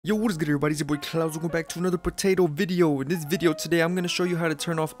Yo, what is good everybody? It's your boy Clouds. Welcome back to another potato video. In this video today, I'm going to show you how to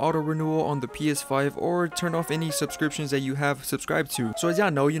turn off auto renewal on the PS5 or turn off any subscriptions that you have subscribed to. So as y'all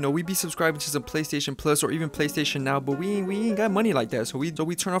know, we be subscribing to some PlayStation Plus or even PlayStation Now, but we ain't got money like that. So we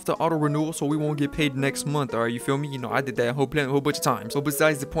turn off the auto renewal so we won't get paid next month. Alright, you feel me? I did that a whole bunch of times. So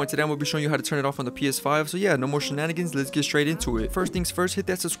besides the point today, I'm going to be showing you how to turn it off on the PS5. So yeah, no more shenanigans. Let's get straight into it. First things first, hit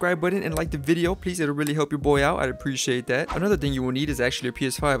that subscribe button and like the video. Please, it'll really help your boy out. I'd appreciate that. Another thing you will need is actually a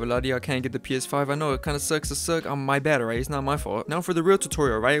PS5. A lot of y'all can't get the PS5. I know it kind of sucks to suck. My bad, alright? It's not my fault. Now for the real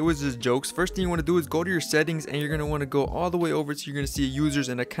tutorial, right? It was just jokes. First thing you want to do is go to your settings and you're going to want to go all the way over to you're going to see users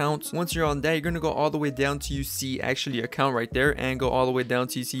and accounts. Once you're on that, you're going to go all the way down to you see actually account right there and go all the way down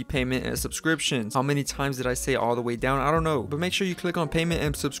to you see payment and subscriptions. How many times did I say all the way down? I don't know. But make sure you click on payment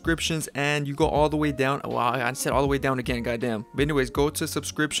and subscriptions and you go all the way down. Oh, I said all the way down again, goddamn. But anyways, go to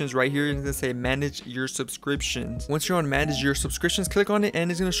subscriptions right here and it's going to say manage your subscriptions. Once you're on manage your subscriptions, click on it and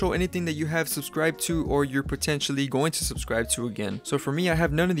it's going to show anything that you have subscribed to or you're potentially going to subscribe to again. So for me, I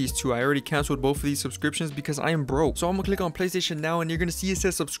have none of these two. I already canceled both of these subscriptions because I am broke. So I'm gonna click on PlayStation Now and you're gonna see it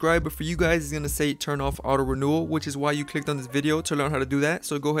says subscribe, but for you guys it's gonna say turn off auto renewal, which is why you clicked on this video to learn how to do that.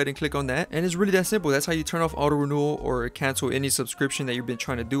 So go ahead and click on that and it's really that simple. That's how you turn off auto renewal or cancel any subscription that you've been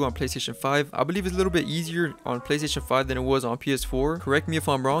trying to do on PlayStation 5. I believe it's a little bit easier on PlayStation 5 than it was on PS4. Correct me if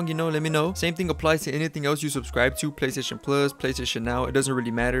I'm wrong, let me know. Same thing applies to anything else you subscribe to, PlayStation Plus, PlayStation Now. It doesn't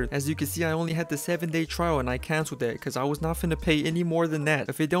really matter. As you can see, I only had the 7-day trial and I canceled that because I was not finna pay any more than that.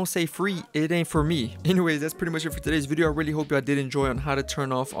 If it don't say free, it ain't for me. Anyways, that's pretty much it for today's video. I really hope y'all did enjoy on how to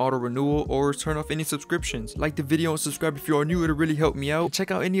turn off auto renewal or turn off any subscriptions. Like the video and subscribe if you are new. It'll really help me out.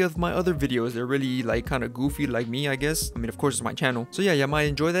 Check out any of my other videos. They're really kind of goofy like me, I guess. I mean, of course it's my channel. So yeah, y'all might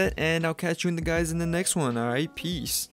enjoy that and I'll catch you in the guys in the next one. Alright, peace.